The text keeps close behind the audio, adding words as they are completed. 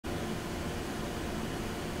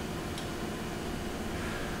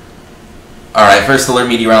Alright, first Alert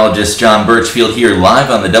Meteorologist John Burchfield here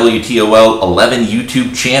live on the WTOL 11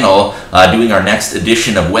 YouTube channel doing our next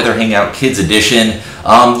edition of Weather Hangout Kids Edition.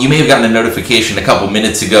 You may have gotten a notification a couple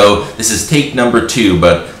minutes ago. This is take number 2,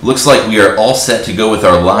 but looks like we are all set to go with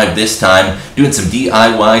our live this time, doing some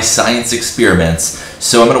DIY science experiments.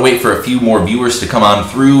 So I'm going to wait for a few more viewers to come on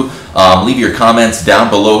through. Leave your comments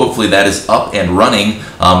down below. Hopefully that is up and running.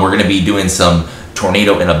 We're going to be doing some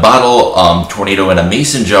tornado in a bottle, tornado in a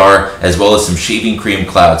mason jar, as well as some shaving cream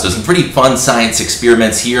clouds. So some pretty fun science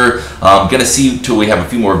experiments here. Gonna see till we have a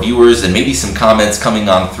few more viewers and maybe some comments coming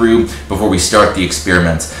on through before we start the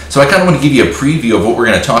experiments. So I kind of want to give you a preview of what we're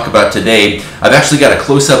going to talk about today. I've actually got a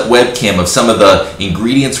close-up webcam of some of the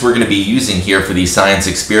ingredients we're going to be using here for these science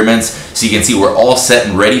experiments, so you can see we're all set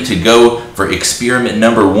and ready to go for experiment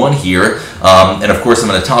number 1 here. And of course I'm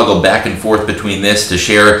going to toggle back and forth between this to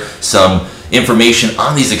share some information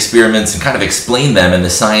on these experiments and kind of explain them and the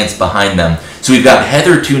science behind them. So we've got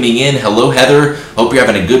Heather tuning in. Hello Heather, hope you're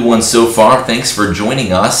having a good one so far. Thanks for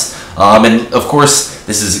joining us. And of course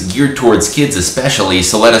this is geared towards kids especially,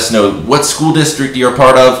 so let us know what school district you're a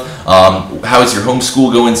part of. How's your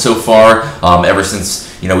homeschool going so far? Ever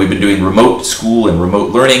since we've been doing remote school and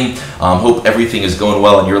remote learning. Hope everything is going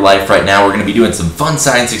well in your life right now. We're going to be doing some fun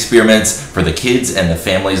science experiments for the kids and the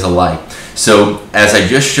families alike. So as I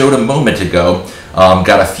just showed a moment ago,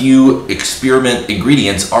 got a few experiment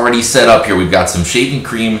ingredients already set up here. We've got some shaving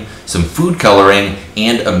cream, some food coloring,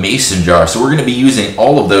 and a mason jar. So we're going to be using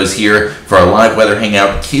all of those here for our live Weather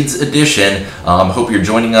Hangout Kids Edition. Hope you're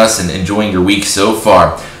joining us and enjoying your week so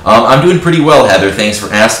far. I'm doing pretty well, Heather. Thanks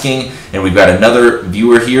for asking. And we've got another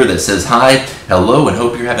viewer here that says hi, hello, and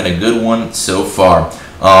hope you're having a good one so far.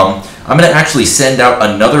 I'm going to actually send out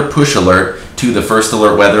another push alert to the First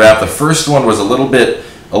Alert weather app. The first one was a little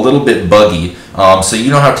bit buggy, so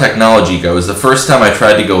you know how technology goes. The first time I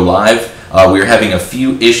tried to go live, we were having a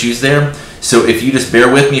few issues there. So if you just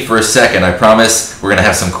bear with me for a second, I promise we're going to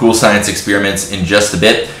have some cool science experiments in just a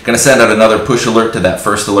bit. Going to send out another push alert to that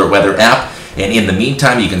First Alert weather app. And in the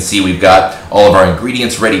meantime, you can see we've got all of our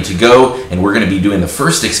ingredients ready to go, and we're going to be doing the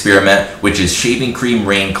first experiment, which is shaving cream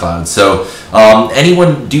rain clouds. So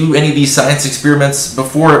anyone do any of these science experiments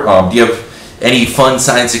before? Do you have any fun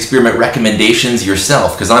science experiment recommendations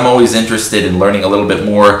yourself? Because I'm always interested in learning a little bit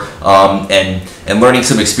more and learning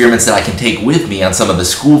some experiments that I can take with me on some of the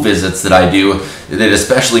school visits that I do that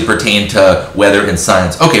especially pertain to weather and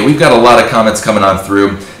science. Okay, we've got a lot of comments coming on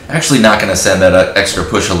through. Actually not going to send that extra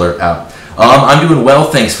push alert out. I'm doing well,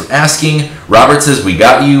 thanks for asking. Robert says we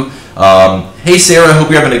got you. Hey Sarah, hope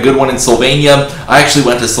you're having a good one in Sylvania. I actually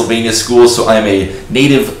went to Sylvania school, so I'm a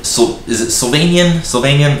native, is it Sylvanian?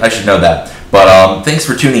 Sylvanian? I should know that. But thanks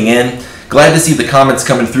for tuning in. Glad to see the comments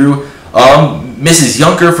coming through. Mrs.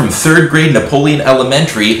 Yunker from 3rd grade, Napoleon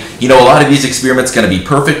Elementary. A lot of these experiments going to be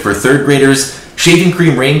perfect for 3rd graders. Shaving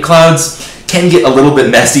cream rain clouds can get a little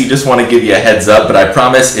bit messy, just want to give you a heads up, but I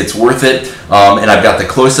promise it's worth it. And I've got the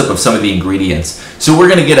close-up of some of the ingredients. So we're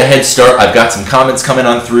going to get a head start. I've got some comments coming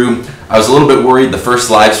on through. I was a little bit worried the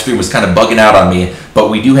first live stream was kind of bugging out on me, but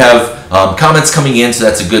we do have comments coming in, so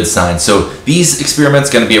that's a good sign. So these experiments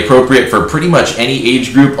are going to be appropriate for pretty much any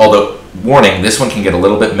age group, although, warning, this one can get a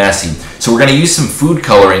little bit messy. So we're going to use some food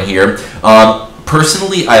coloring here.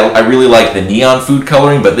 Personally, I really like the neon food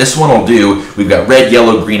coloring, but this one will do. We've got red,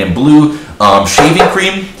 yellow, green, and blue. Shaving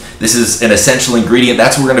cream, this is an essential ingredient.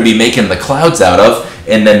 That's what we're going to be making the clouds out of.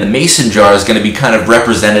 And then the mason jar is going to be kind of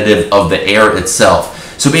representative of the air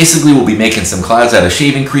itself. So basically we'll be making some clouds out of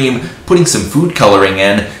shaving cream, putting some food coloring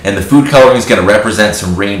in, and the food coloring is going to represent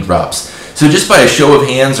some raindrops. So just by a show of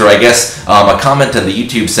hands, or I guess a comment in the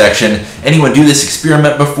YouTube section, anyone do this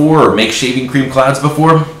experiment before or make shaving cream clouds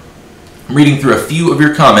before? I'm reading through a few of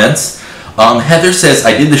your comments. Heather says,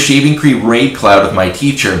 I did the shaving cream rain cloud with my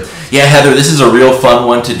teacher. Yeah, Heather, this is a real fun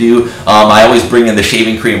one to do. I always bring in the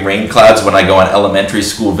shaving cream rain clouds when I go on elementary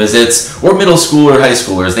school visits, or middle school or high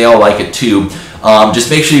schoolers. They all like it too. Just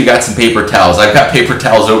make sure you got some paper towels. I've got paper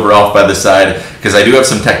towels over off by the side because I do have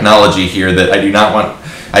some technology here that I do not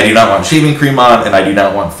want shaving cream on, and I do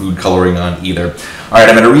not want food coloring on either. All right,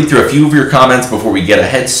 I'm going to read through a few of your comments before we get a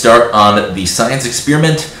head start on the science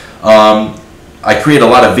experiment. I create a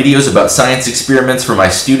lot of videos about science experiments for my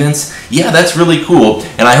students. Yeah, that's really cool,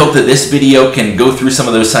 and I hope that this video can go through some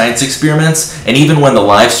of those science experiments, and even when the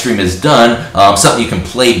live stream is done, something you can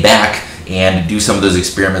play back and do some of those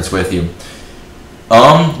experiments with you.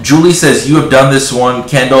 Julie says, you have done this one,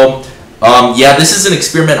 Kendall. Yeah, this is an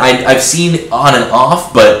experiment I've seen on and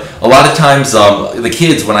off, but a lot of times the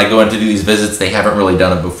kids, when I go in to do these visits, they haven't really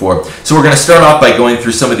done it before. So we're going to start off by going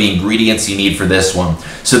through some of the ingredients you need for this one.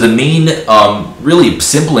 So the main really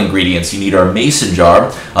simple ingredients you need are a mason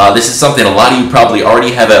jar. This is something a lot of you probably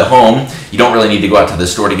already have at home. You don't really need to go out to the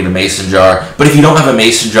store to get a mason jar, but if you don't have a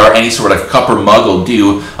mason jar, any sort of cup or mug will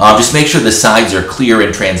do. Just make sure the sides are clear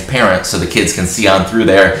and transparent so the kids can see on through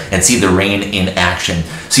there and see the rain in action.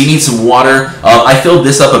 So you need some water. I filled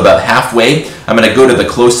this up about halfway. I'm going to go to the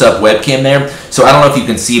close-up webcam there. So I don't know if you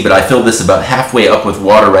can see, but I filled this about halfway up with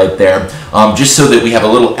water right there, just so that we have a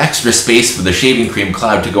little extra space for the shaving cream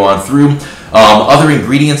cloud to go on through. Other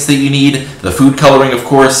ingredients that you need, the food coloring, of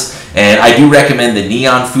course. And I do recommend the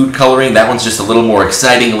neon food coloring. That one's just a little more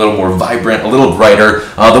exciting, a little more vibrant, a little brighter.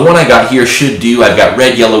 The one I got here should do. I've got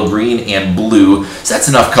red, yellow, green, and blue. So that's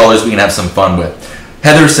enough colors we can have some fun with.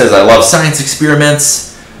 Heather says, I love science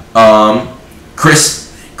experiments.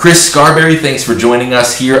 Chris Scarberry, thanks for joining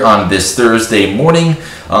us here on this Thursday morning.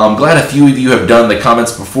 I'm glad a few of you have done the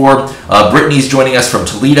comments before. Brittany's joining us from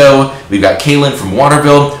Toledo. We've got Kaylin from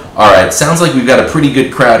Waterville. All right, sounds like we've got a pretty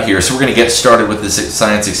good crowd here, so we're going to get started with this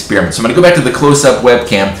science experiment. So I'm going to go back to the close-up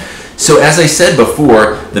webcam. So as I said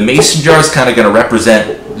before, the mason jar is kind of going to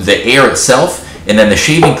represent the air itself, and then the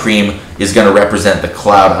shaving cream is going to represent the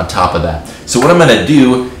cloud on top of that. So what I'm going to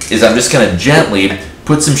do is I'm just going to gently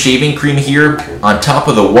put some shaving cream here on top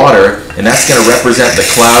of the water, and that's going to represent the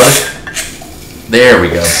cloud. There we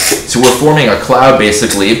go. So we're forming a cloud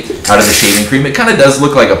basically out of the shaving cream. It kind of does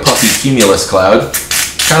look like a puffy cumulus cloud.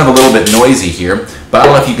 Kind of a little bit noisy here, but I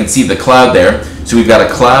don't know if you can see the cloud there. So we've got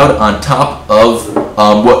a cloud on top of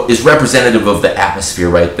what is representative of the atmosphere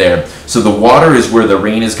right there. So the water is where the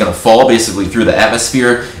rain is going to fall basically through the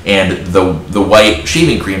atmosphere, and the white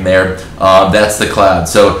shaving cream there, that's the cloud.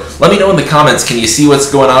 So let me know in the comments, can you see what's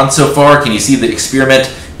going on so far? Can you see the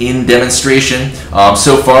experiment in demonstration?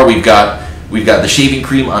 So far we've got the shaving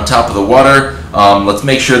cream on top of the water. Let's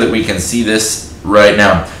make sure that we can see this right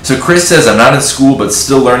now. So Chris says, I'm not in school but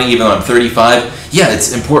still learning even though I'm 35. Yeah,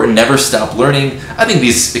 it's important, never stop learning. I think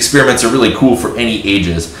these experiments are really cool for any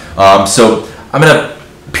ages. So I'm going to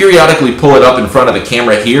periodically pull it up in front of the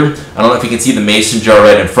camera here. I don't know if you can see the mason jar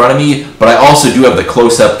right in front of me, but I also do have the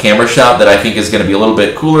close-up camera shot that I think is going to be a little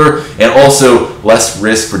bit cooler and also less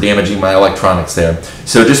risk for damaging my electronics there.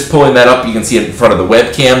 So just pulling that up, you can see it in front of the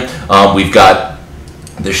webcam. We've got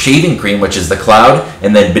the shaving cream, which is the cloud,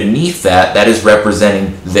 and then beneath that, that is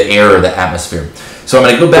representing the air or the atmosphere. So I'm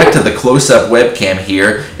going to go back to the close-up webcam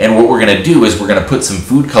here, and what we're going to do is we're going to put some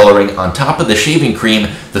food coloring on top of the shaving cream.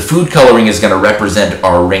 The food coloring is going to represent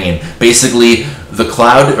our rain. Basically, the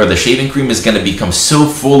cloud or the shaving cream is going to become so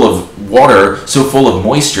full of water, so full of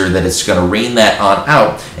moisture that it's going to rain that on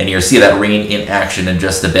out, and you'll see that rain in action in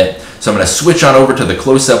just a bit. So I'm going to switch on over to the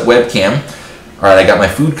close-up webcam. All right, I got my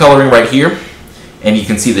food coloring right here, and you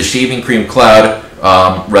can see the shaving cream cloud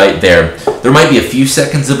right there. There might be a few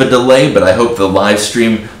seconds of a delay, but I hope the live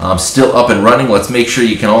stream still up and running. Let's make sure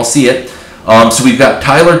you can all see it. So we've got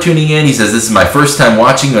Tyler tuning in. He says, this is my first time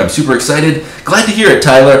watching, and I'm super excited. Glad to hear it,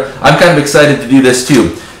 Tyler. I'm kind of excited to do this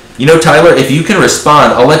too. You know, Tyler, if you can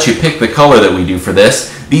respond, I'll let you pick the color that we do for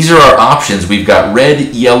this. These are our options. We've got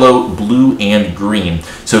red, yellow, blue, and green.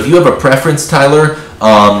 So if you have a preference, Tyler,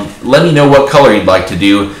 let me know what color you'd like to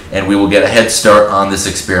do, and we will get a head start on this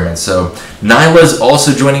experiment. So Nyla's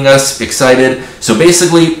also joining us, excited. So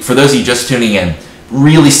basically, for those of you just tuning in,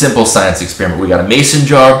 really simple science experiment. We got a mason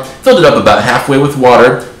jar, filled it up about halfway with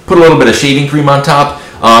water, put a little bit of shaving cream on top.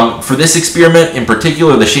 For this experiment in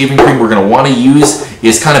particular, the shaving cream we're going to want to use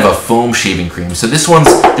is kind of a foam shaving cream. So this one's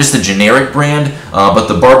just a generic brand, but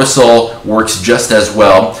the Barbasol works just as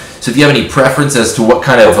well. So if you have any preference as to what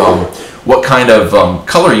kind of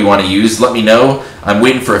color you want to use, let me know. I'm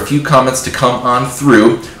waiting for a few comments to come on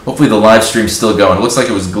through. Hopefully the live stream's still going. It looks like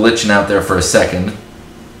it was glitching out there for a second.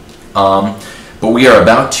 But we are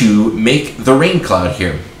about to make the rain cloud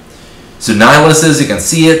here. So Nyla says you can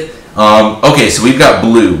see it. Okay, so we've got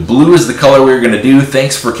blue. Blue is the color we're going to do.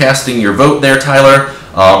 Thanks for casting your vote there, Tyler.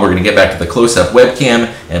 We're going to get back to the close-up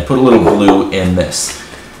webcam and put a little blue in this.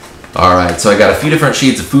 All right, so I got a few different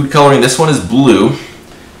shades of food coloring. This one is blue.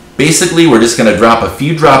 Basically, we're just going to drop a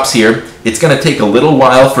few drops here. It's going to take a little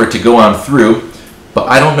while for it to go on through, but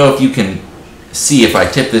I don't know if you can see if I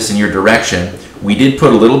tip this in your direction. We did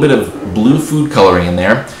put a little bit of blue food coloring in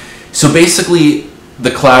there. So basically,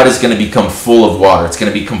 the cloud is going to become full of water. It's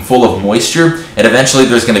going to become full of moisture, and eventually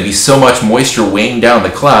there's going to be so much moisture weighing down the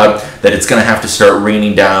cloud that it's going to have to start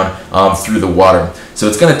raining down through the water. So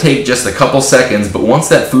it's going to take just a couple seconds, but once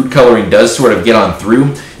that food coloring does sort of get on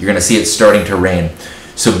through, you're going to see it starting to rain.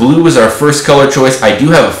 So blue was our first color choice. I do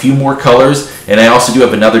have a few more colors, And I also do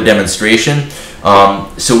have another demonstration.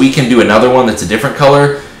 So we can do another one that's a different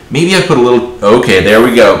color. Maybe I put a little, okay, there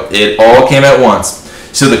we go. It all came at once.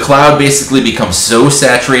 So the cloud basically becomes so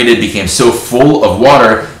saturated, became so full of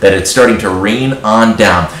water that it's starting to rain on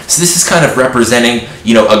down. So this is kind of representing,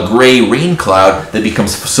 a gray rain cloud that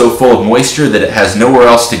becomes so full of moisture that it has nowhere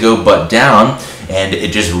else to go but down, and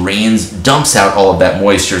it just dumps out all of that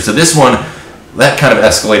moisture. So this one, that kind of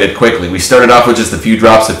escalated quickly. We started off with just a few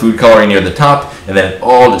drops of food coloring near the top, and then it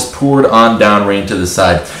all just poured on down, rain to the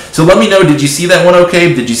side. So let me know, did you see that one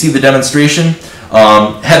okay? Did you see the demonstration?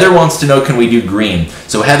 Heather wants to know, can we do green?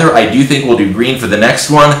 So Heather, I do think we'll do green for the next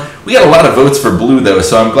one. We got a lot of votes for blue though,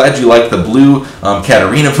 so I'm glad you like the blue.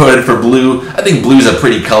 Katarina voted for blue. I think blue's a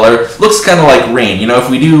pretty color. Looks kind of like rain. If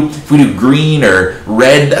we do green or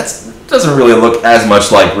red, doesn't really look as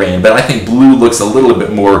much like rain, but I think blue looks a little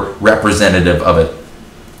bit more representative of it.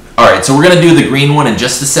 Alright, so we're going to do the green one in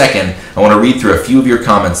just a second. I want to read through a few of your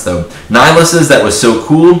comments though. Nyla says that was so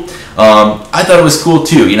cool. I thought it was cool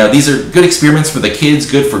too. These are good experiments for the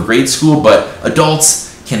kids, good for grade school, but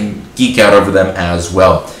adults can geek out over them as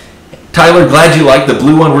well. Tyler, glad you like the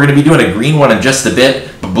blue one. We're going to be doing a green one in just a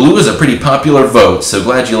bit, but blue is a pretty popular vote, so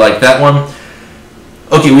glad you like that one.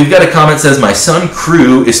 Okay, we've got a comment that says, my son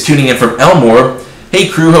Crew is tuning in from Elmore. Hey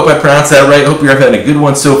Crew, hope I pronounced that right. Hope you're having a good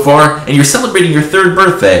one so far, and you're celebrating your 3rd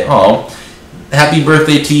birthday. Oh, happy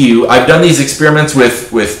birthday to you. I've done these experiments with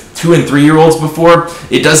 2 and 3-year-olds before.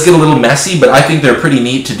 It does get a little messy, but I think they're pretty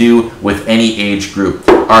neat to do with any age group.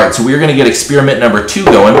 Alright, so we're going to get experiment number 2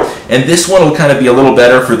 going, and this one will kind of be a little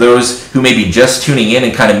better for those who may be just tuning in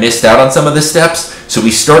and kind of missed out on some of the steps. So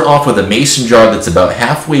we start off with a mason jar that's about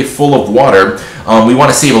halfway full of water. We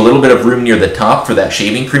want to save a little bit of room near the top for that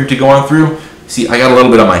shaving cream to go on through. See, I got a little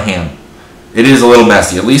bit on my hand. It is a little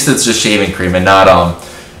messy. At least it's just shaving cream and not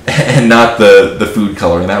the food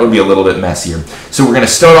coloring. That would be a little bit messier. So we're going to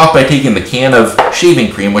start off by taking the can of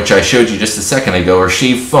shaving cream, which I showed you just a second ago, or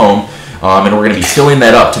shave foam, and we're going to be filling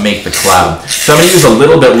that up to make the cloud. So I'm going to use a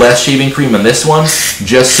little bit less shaving cream in this one,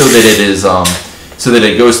 just so that it is so that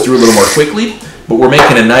it goes through a little more quickly. But we're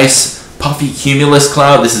making a nice puffy cumulus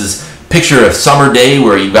cloud. This is picture a summer day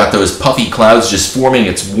where you've got those puffy clouds just forming.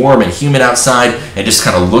 It's warm and humid outside and just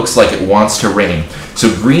kind of looks like it wants to rain.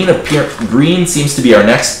 So green seems to be our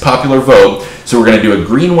next popular vote. So we're going to do a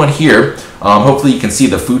green one here. Hopefully you can see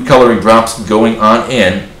the food coloring drops going on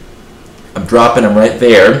in. I'm dropping them right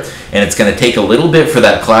there, and it's going to take a little bit for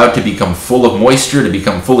that cloud to become full of moisture, to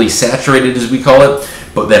become fully saturated as we call it.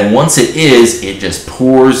 But then once it is, it just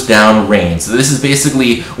pours down rain. So this is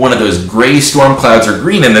basically one of those gray storm clouds, or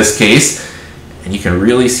green in this case, and you can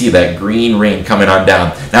really see that green rain coming on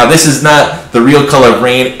down. Now this is not the real color of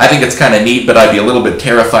rain. I think it's kind of neat, but I'd be a little bit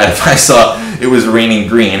terrified if I saw it was raining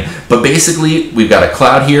green. But basically, we've got a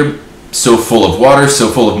cloud here, so full of water, so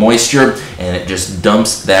full of moisture, and it just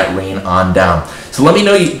dumps that rain on down. So let me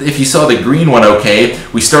know if you saw the green one okay.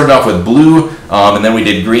 We started off with blue, and then we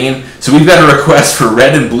did green. So we've got a request for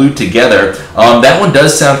red and blue together. That one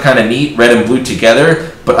does sound kind of neat, red and blue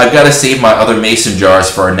together, but I've got to save my other mason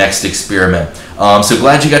jars for our next experiment. So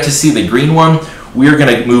glad you got to see the green one. We're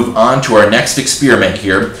going to move on to our next experiment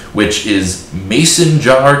here, which is mason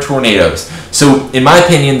jar tornadoes. So in my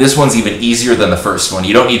opinion, this one's even easier than the first one.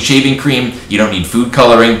 You don't need shaving cream, you don't need food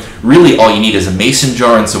coloring. Really all you need is a mason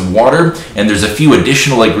jar and some water, and there's a few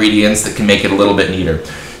additional ingredients that can make it a little bit neater.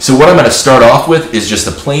 So what I'm going to start off with is just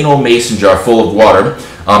a plain old mason jar full of water.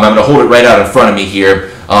 I'm going to hold it right out in front of me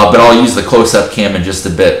here, but I'll use the close-up cam in just a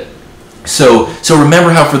bit. So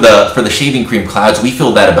remember how for the shaving cream clouds, we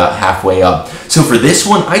filled that about halfway up. So for this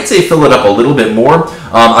one, I'd say fill it up a little bit more.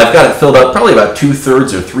 I've got it filled up probably about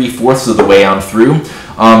 2/3 or 3/4 of the way on through.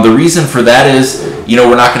 The reason for that is,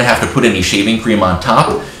 we're not going to have to put any shaving cream on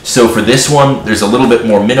top. So for this one, there's a little bit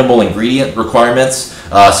more minimal ingredient requirements.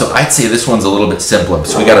 So I'd say this one's a little bit simpler.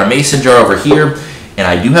 So we got our mason jar over here, and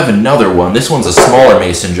I do have another one. This one's a smaller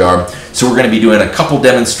mason jar. So we're going to be doing a couple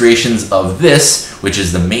demonstrations of this, which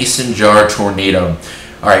is the mason jar tornado.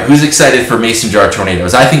 All right, who's excited for mason jar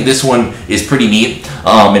tornadoes? I think this one is pretty neat,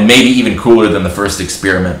 and maybe even cooler than the first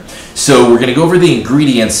experiment. So we're going to go over the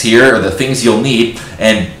ingredients here, or the things you'll need,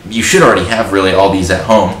 and you should already have really all these at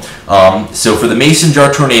home. So for the mason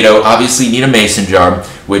jar tornado, obviously you need a mason jar,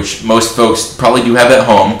 which most folks probably do have at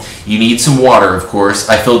home. You need some water, of course.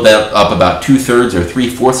 I filled that up about 2/3 or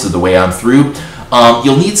 3/4 of the way on through.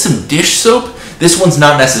 You'll need some dish soap. This one's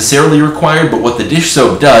not necessarily required, but what the dish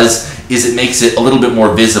soap does is it makes it a little bit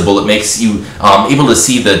more visible. It makes you able to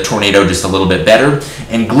see the tornado just a little bit better.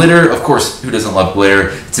 And glitter, of course, who doesn't love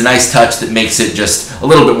glitter? It's a nice touch that makes it just a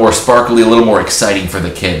little bit more sparkly, a little more exciting for the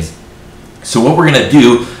kids. So what we're going to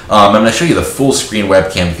do, I'm going to show you the full screen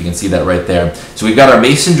webcam if you can see that right there. So we've got our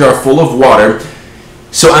mason jar full of water.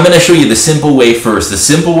 So I'm going to show you the simple way first. The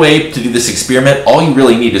simple way to do this experiment, all you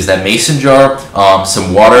really need is that mason jar,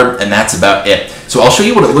 some water, and that's about it. So I'll show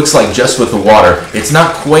you what it looks like just with the water. It's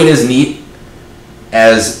not quite as neat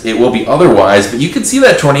as it will be otherwise, but you can see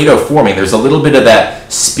that tornado forming. There's a little bit of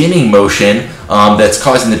that spinning motion that's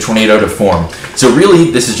causing the tornado to form. So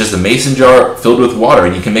really, this is just a mason jar filled with water,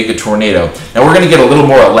 and you can make a tornado. Now we're going to get a little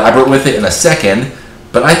more elaborate with it in a second,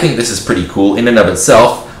 but I think this is pretty cool in and of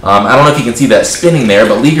itself. I don't know if you can see that spinning there,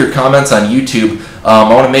 but leave your comments on YouTube.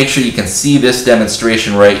 I want to make sure you can see this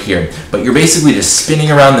demonstration right here. But you're basically just spinning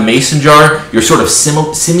around the mason jar. You're sort of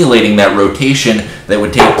simulating that rotation that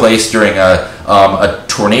would take place during a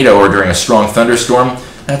tornado or during a strong thunderstorm.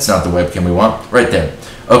 That's not the webcam we want. Right there.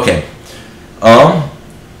 Okay.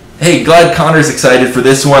 Hey, glad Connor's excited for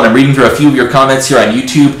this one. I'm reading through a few of your comments here on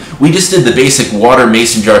YouTube. We just did the basic water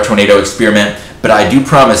mason jar tornado experiment, but I do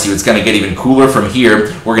promise you it's going to get even cooler from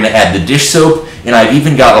here. We're going to add the dish soap, and I've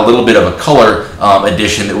even got a little bit of a color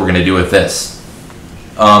addition that we're going to do with this.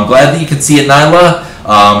 Glad that you can see it,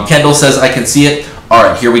 Nyla. Kendall says I can see it. All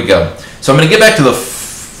right, here we go. So I'm going to get back to the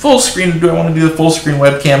full screen. Do I want to do the full screen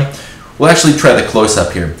webcam? We'll actually try the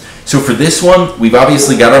close-up here. So for this one, we've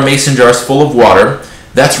obviously got our mason jars full of water.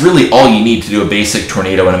 That's really all you need to do a basic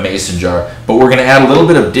tornado in a mason jar. But we're going to add a little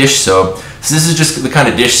bit of dish soap. So this is just the kind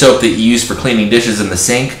of dish soap that you use for cleaning dishes in the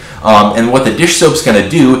sink. And what the dish soap's going to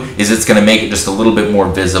do is it's going to make it just a little bit more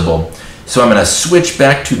visible. So I'm going to switch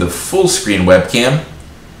back to the full screen webcam.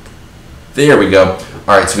 There we go.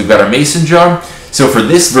 All right, so we've got our mason jar. So for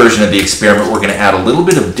this version of the experiment, we're going to add a little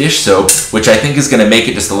bit of dish soap, which I think is going to make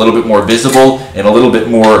it just a little bit more visible and a little bit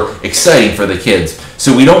more exciting for the kids.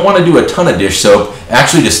 So we don't want to do a ton of dish soap.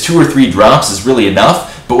 Actually, just 2 or 3 drops is really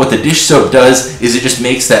enough. But what the dish soap does is it just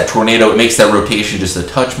makes that tornado, it makes that rotation just a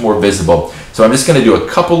touch more visible. So I'm just going to do a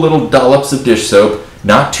couple little dollops of dish soap,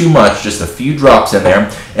 not too much, just a few drops in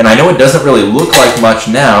there. And I know it doesn't really look like much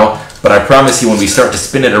now, but I promise you when we start to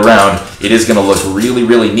spin it around, it is going to look really,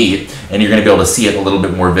 really neat, and you're going to be able to see it a little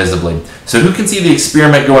bit more visibly. So who can see the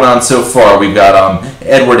experiment going on so far? We've got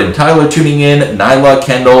Edward and Tyler tuning in, Nyla,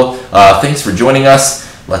 Kendall. Thanks for joining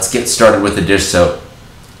us. Let's get started with the dish soap.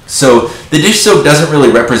 So the dish soap doesn't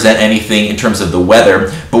really represent anything in terms of the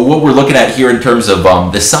weather, but what we're looking at here in terms of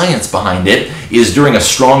the science behind it is during a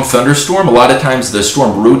strong thunderstorm, a lot of times the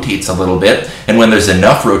storm rotates a little bit, and when there's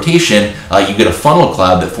enough rotation, you get a funnel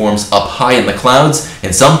cloud that forms up high in the clouds,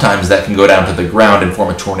 and sometimes that can go down to the ground and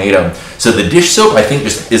form a tornado. So the dish soap, I think,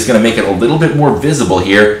 just is going to make it a little bit more visible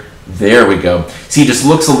here. There we go. See, it just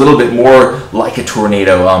looks a little bit more like a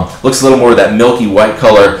tornado. Looks a little more of that milky white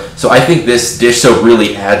color. So I think this dish soap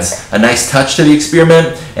really adds a nice touch to the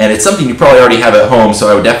experiment, and it's something you probably already have at home, so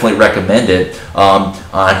I would definitely recommend it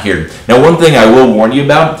on here. Now, one thing I will warn you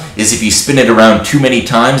about is if you spin it around too many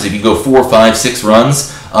times, if you go 4, 5, 6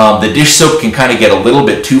 runs, the dish soap can kind of get a little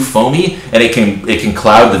bit too foamy, and it can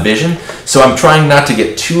cloud the vision. So I'm trying not to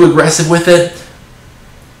get too aggressive with it.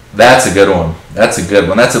 That's a good one. That's a good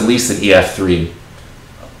one. That's at least an EF3.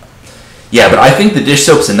 Yeah, but I think the dish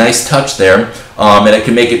soap's a nice touch there, and it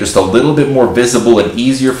can make it just a little bit more visible and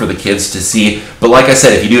easier for the kids to see. But like I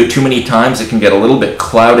said, if you do it too many times, it can get a little bit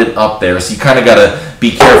clouded up there. So you kind of got to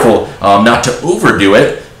be careful not to overdo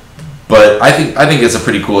it. But I think it's a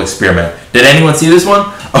pretty cool experiment. Did anyone see this one?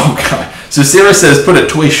 Oh, God. So Sarah says, put a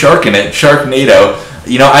toy shark in it, Sharknado.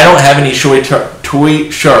 You know, I don't have any toy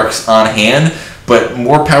sharks on hand, but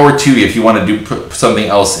more power to you if you want to put something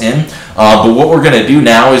else in. But what we're going to do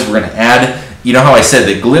now is we're going to add, you know how I said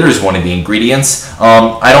that glitter is one of the ingredients.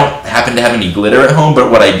 I don't happen to have any glitter at home,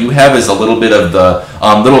 but what I do have is a little bit of the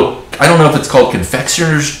I don't know if it's called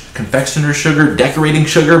confectioner's sugar, decorating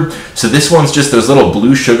sugar. So this one's just those little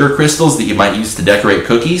blue sugar crystals that you might use to decorate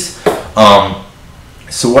cookies.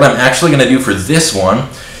 So what I'm actually going to do for this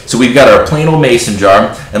one, so we've got our plain old mason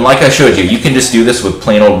jar, and like I showed you, you can just do this with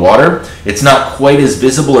plain old water. It's not quite as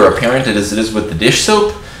visible or apparent as it is with the dish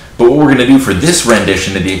soap, but what we're going to do for this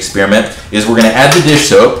rendition of the experiment is we're going to add the dish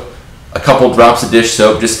soap, a couple drops of dish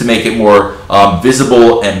soap just to make it more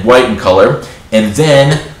visible and white in color, and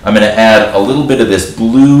then I'm going to add a little bit of this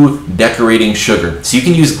blue decorating sugar. So you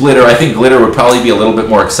can use glitter. I think glitter would probably be a little bit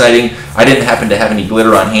more exciting. I didn't happen to have any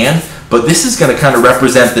glitter on hand, but this is going to kind of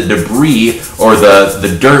represent the debris or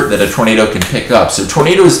the dirt that a tornado can pick up. So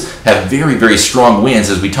tornadoes have very, very strong winds.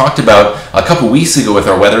 As we talked about a couple weeks ago with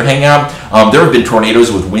our weather hangout, there have been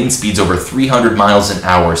tornadoes with wind speeds over 300 miles an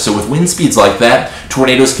hour. So with wind speeds like that,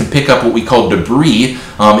 tornadoes can pick up what we call debris.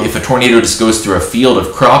 If a tornado just goes through a field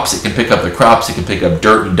of crops, it can pick up the crops, it can pick up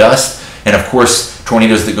dirt and dust. And of course,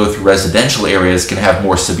 tornadoes that go through residential areas can have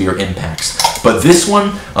more severe impacts. But this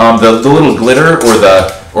one, the little glitter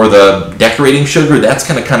or the decorating sugar, that's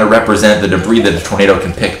going to kind of represent the debris that a tornado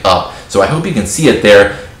can pick up. So I hope you can see it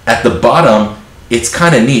there. At the bottom, it's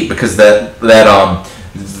kind of neat because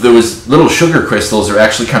those little sugar crystals are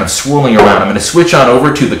actually kind of swirling around. I'm going to switch on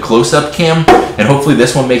over to the close-up cam, and hopefully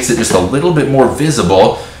this one makes it just a little bit more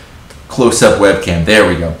visible. Close-up webcam. There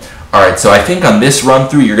we go. All right, so I think on this run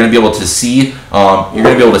through, you're going to be able to see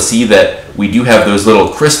that we do have those little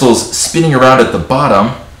crystals spinning around at the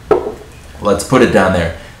bottom. Let's put it down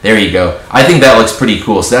there. There you go. I think that looks pretty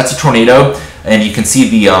cool. So that's a tornado, and you can see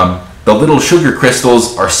the little sugar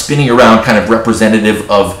crystals are spinning around, kind of representative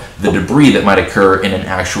of the debris that might occur in an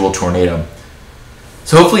actual tornado.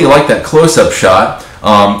 So hopefully you like that close-up shot.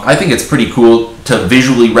 I think it's pretty cool to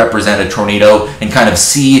visually represent a tornado and kind of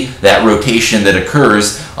see that rotation that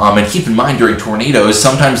occurs. And keep in mind, during tornadoes,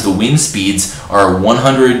 sometimes the wind speeds are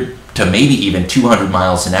 100 to maybe even 200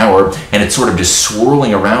 miles an hour, and it's sort of just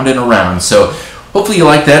swirling around and around. So hopefully you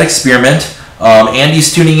like that experiment.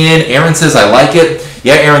 Andy's tuning in. Aaron says, I like it.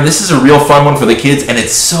 Yeah, Aaron, this is a real fun one for the kids, and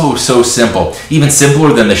it's so simple. Even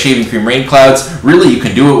simpler than the shaving cream rain clouds. Really, you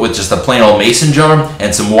can do it with just a plain old mason jar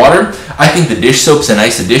and some water. I think the dish soap's a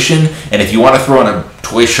nice addition, and if you want to throw in a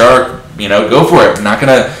toy shark, go for it. Not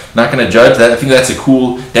gonna judge that. I think that's a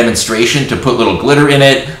cool demonstration to put little glitter in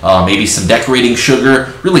it, maybe some decorating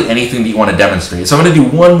sugar, really anything that you want to demonstrate. So I'm going to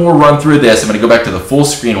do one more run through this. I'm going to go back to the full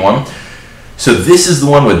screen one. So this is the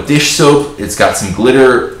one with dish soap. It's got some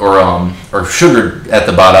glitter or sugar at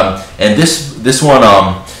the bottom, and this one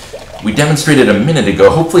we demonstrated a minute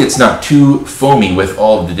ago. Hopefully it's not too foamy with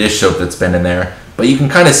all of the dish soap that's been in there, but you can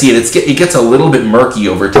kind of see it. It gets a little bit murky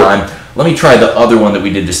over time. Let me try the other one that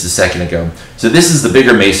we did just a second ago. So this is the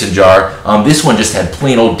bigger mason jar. This one just had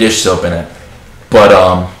plain old dish soap in it,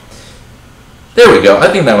 but there we go. I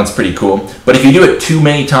think that one's pretty cool. But if you do it too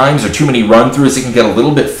many times or too many run-throughs, it can get a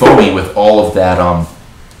little bit foamy with all of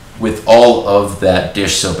that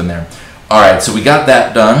dish soap in there. All right, so we got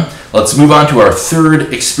that done. Let's move on to our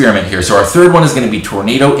third experiment here. So our third one is going to be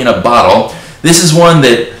tornado in a bottle. This is one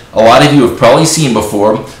that a lot of you have probably seen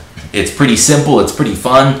before. It's pretty simple. It's pretty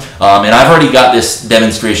fun. And I've already got this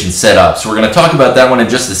demonstration set up. So we're going to talk about that one in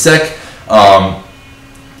just a sec.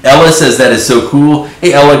 Ella says that is so cool.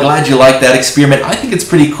 Hey Ella, glad you like that experiment. I think it's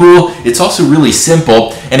pretty cool. It's also really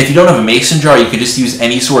simple. And if you don't have a mason jar, you can just use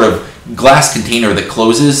any sort of glass container that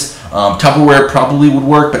closes. Tupperware probably would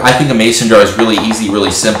work, but I think a mason jar is really easy, really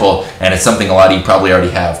simple, and it's something a lot of you probably already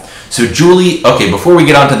have. So Julie, okay, before we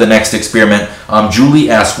get on to the next experiment, Julie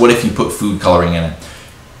asked, what if you put food coloring in it?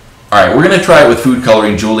 All right, we're going to try it with food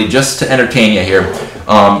coloring, Julie, just to entertain you here.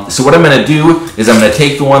 So what I'm going to do is I'm going to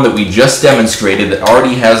take the one that we just demonstrated that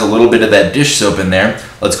already has a little bit of that dish soap in there.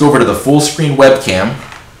 Let's go over to the full screen webcam.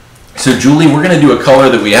 So Julie, we're going to do a color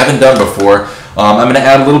that we haven't done before. I'm going to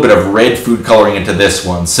add a little bit of red food coloring into this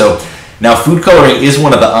one. So now food coloring is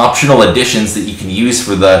one of the optional additions that you can use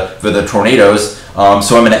for the tornadoes.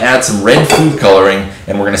 So I'm going to add some red food coloring,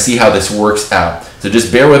 and we're going to see how this works out. So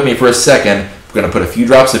just bear with me for a second. I'm going to put a few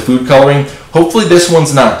drops of food coloring. Hopefully this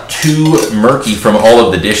one's not too murky from all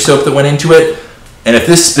of the dish soap that went into it. And if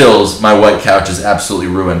this spills, my white couch is absolutely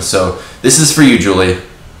ruined. So this is for you, Julie.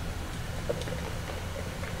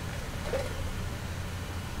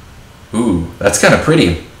 Ooh, that's kind of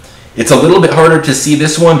pretty. It's a little bit harder to see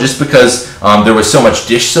this one just because there was so much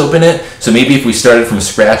dish soap in it. So maybe if we started from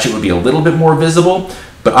scratch, it would be a little bit more visible.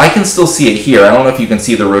 But I can still see it here. I don't know if you can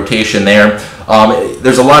see the rotation there.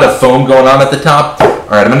 There's a lot of foam going on at the top. All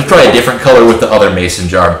right, I'm going to try a different color with the other mason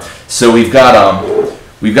jar. So we've got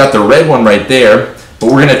the red one right there,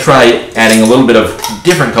 but we're going to try adding a little bit of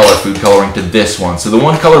different color food coloring to this one. So the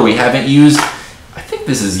one color we haven't used, I think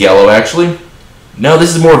this is yellow actually. No,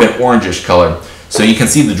 this is more of an orangish color. So you can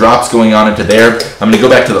see the drops going on into there. I'm going to go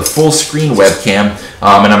back to the full screen webcam,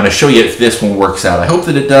 and I'm going to show you if this one works out. I hope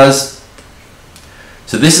that it does.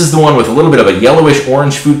 So this is the one with a little bit of a yellowish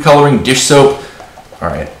orange food coloring, dish soap. All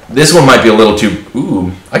right, this one might be a little too,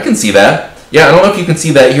 ooh, I can see that. Yeah, I don't know if you can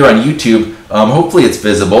see that here on YouTube. Hopefully it's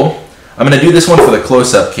visible. I'm going to do this one for the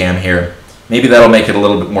close-up cam here. Maybe that'll make it a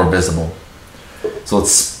little bit more visible. So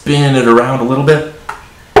let's spin it around a little bit.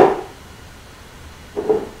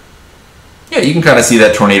 Yeah, you can kind of see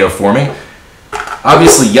that tornado forming.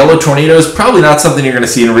 Obviously, yellow tornadoes, probably not something you're going to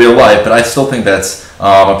see in real life, but I still think that's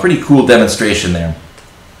a pretty cool demonstration there.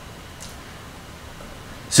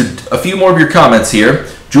 So a few more of your comments here.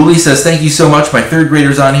 Julie says, thank you so much. My third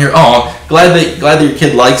grader's on here. Oh, glad that your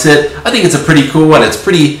kid likes it. I think it's a pretty cool one. It's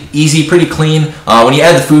pretty easy, pretty clean. When you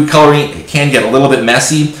add the food coloring, it can get a little bit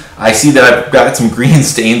messy. I see that I've got some green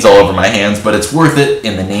stains all over my hands, but it's worth it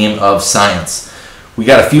in the name of science. We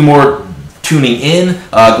got a few more tuning in.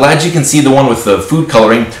 Glad you can see the one with the food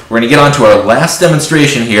coloring. We're going to get on to our last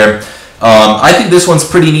demonstration here. I think this one's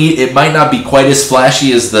pretty neat. It might not be quite as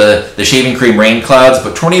flashy as the shaving cream rain clouds,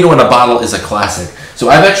 but tornado in a bottle is a classic. So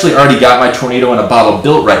I've actually already got my tornado in a bottle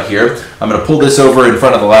built right here. I'm going to pull this over in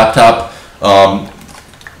front of the laptop.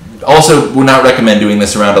 Also, would not recommend doing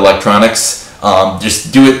this around electronics.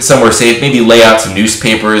 Just do it somewhere safe. Maybe lay out some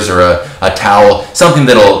newspapers or a towel, something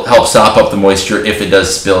that'll help sop up the moisture if it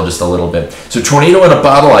does spill just a little bit. So tornado in a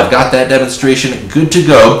bottle, I've got that demonstration good to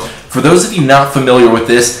go. For those of you not familiar with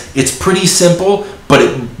this, it's pretty simple, but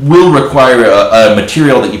it will require a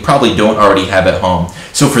material that you probably don't already have at home.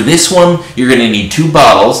 So for this one, you're going to need 2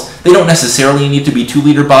 bottles. They don't necessarily need to be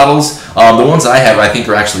 2-liter bottles. The ones I have, I think,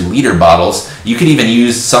 are actually liter bottles. You could even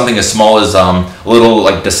use something as small as a little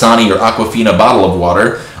like Dasani or Aquafina bottle of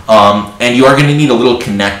water. And you are going to need a little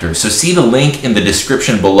connector. So see the link in the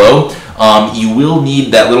description below. You will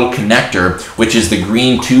need that little connector, which is the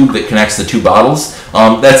green tube that connects the 2 bottles.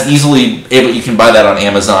 That's easily able, you can buy that on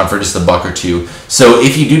Amazon for just $1 or $2. So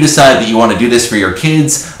if you do decide that you want to do this for your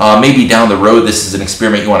kids, maybe down the road this is an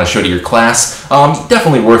experiment you want to show to your class,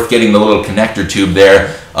 definitely worth getting the little connector tube there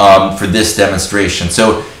for this demonstration.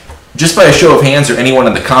 So just by a show of hands or anyone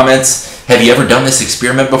in the comments, have you ever done this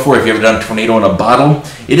experiment before? Have you ever done a tornado in a bottle?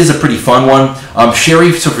 It is a pretty fun one.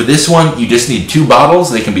 Sherry, so for this one, you just need 2 bottles.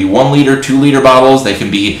 They can be 1-liter, 2-liter bottles. They can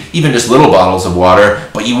be even just little bottles of water,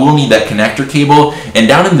 but you will need that connector cable. And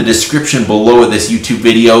down in the description below this YouTube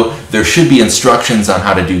video, there should be instructions on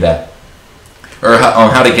how to do that, or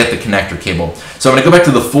on how to get the connector cable. So I'm going to go back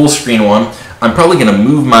to the full screen one. I'm probably going to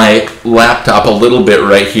move my laptop a little bit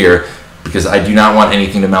right here because I do not want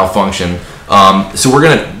anything to malfunction. So we're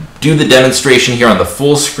going to do the demonstration here on the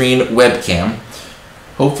full screen webcam.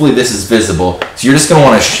 Hopefully this is visible. So you're just going to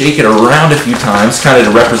want to shake it around a few times, kind of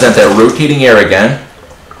to represent that rotating air again.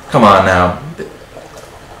 Come on now.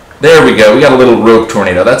 There we go. We got a little rope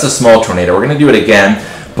tornado. That's a small tornado. We're going to do it again.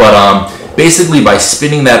 But basically by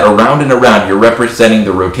spinning that around and around, you're representing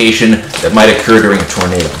the rotation that might occur during a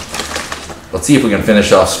tornado. Let's see if we can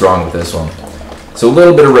finish off strong with this one. So a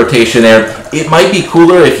little bit of rotation there. It might be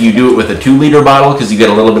cooler if you do it with a 2-liter bottle because you get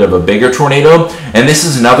a little bit of a bigger tornado. And this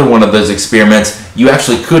is another one of those experiments. You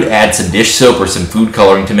actually could add some dish soap or some food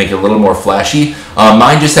coloring to make it a little more flashy.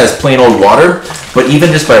 Mine just has plain old water, but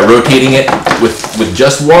even just by rotating it with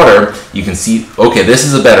just water, you can see, okay, this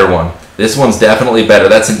is a better one. This one's definitely better.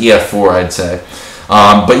 That's an EF4, I'd say.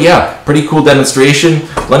 But yeah, pretty cool demonstration.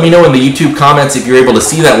 Let me know in the YouTube comments if you're able to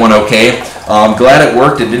see that one okay. I'm glad it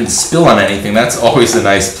worked. It didn't spill on anything. That's always a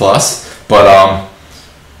nice plus. But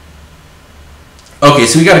okay,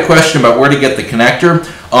 so we got a question about where to get the connector.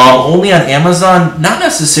 Only on Amazon? Not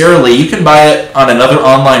necessarily. You can buy it on another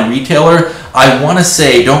online retailer. I want to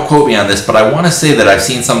say, don't quote me on this, but I want to say that I've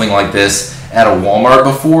seen something like this at a Walmart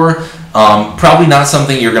before. Probably not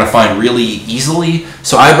something you're going to find really easily.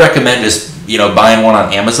 So I recommend just buying one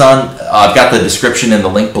on Amazon. I've got the description in the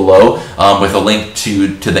link below with a link to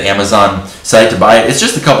the Amazon site to buy it. It's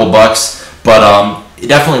just a couple bucks, but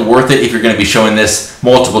definitely worth it if you're going to be showing this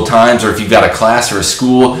multiple times, or if you've got a class or a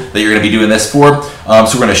school that you're going to be doing this for.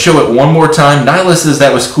 So we're going to show it one more time. Nyla says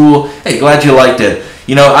that was cool. Hey, glad you liked it.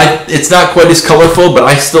 It's not quite as colorful, but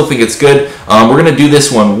I still think it's good. We're going to do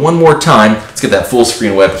this one more time. Let's get that full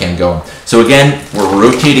screen webcam going. So again, we're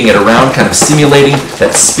rotating it around, kind of simulating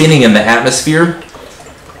that spinning in the atmosphere.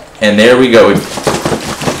 And there we go.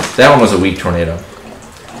 That one was a weak tornado.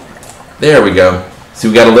 There we go. So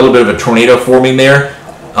we got a little bit of a tornado forming there.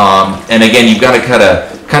 And again, you've got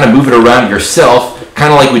to kind of move it around yourself,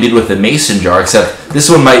 kind of like we did with the mason jar, except this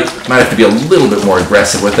one might have to be a little bit more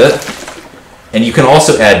aggressive with it. And you can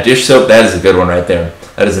also add dish soap. That is a good one right there.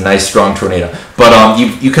 That is a nice strong tornado. But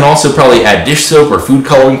you can also probably add dish soap or food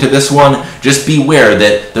coloring to this one. Just beware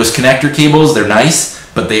that those connector cables, they're nice,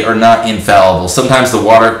 but they are not infallible. Sometimes the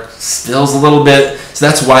water spills a little bit. So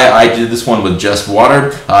that's why I did this one with just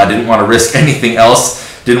water. I didn't want to risk anything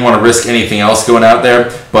else. Didn't want to risk anything else going out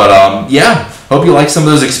there. But yeah, hope you like some of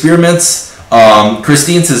those experiments.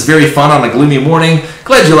 Christine says, very fun on a gloomy morning.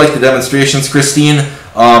 Glad you liked the demonstrations, Christine.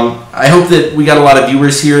 I hope that we got a lot of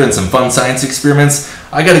viewers here and some fun science experiments.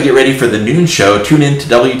 I got to get ready for the noon show. Tune in to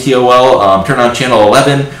WTOL, turn on channel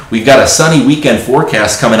 11. We've got a sunny weekend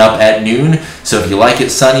forecast coming up at noon. So if you like it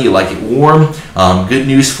sunny, you like it warm, good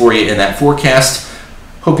news for you in that forecast.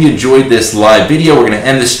 Hope you enjoyed this live video. We're going to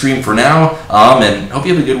end the stream for now, and hope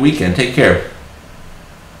you have a good weekend. Take care.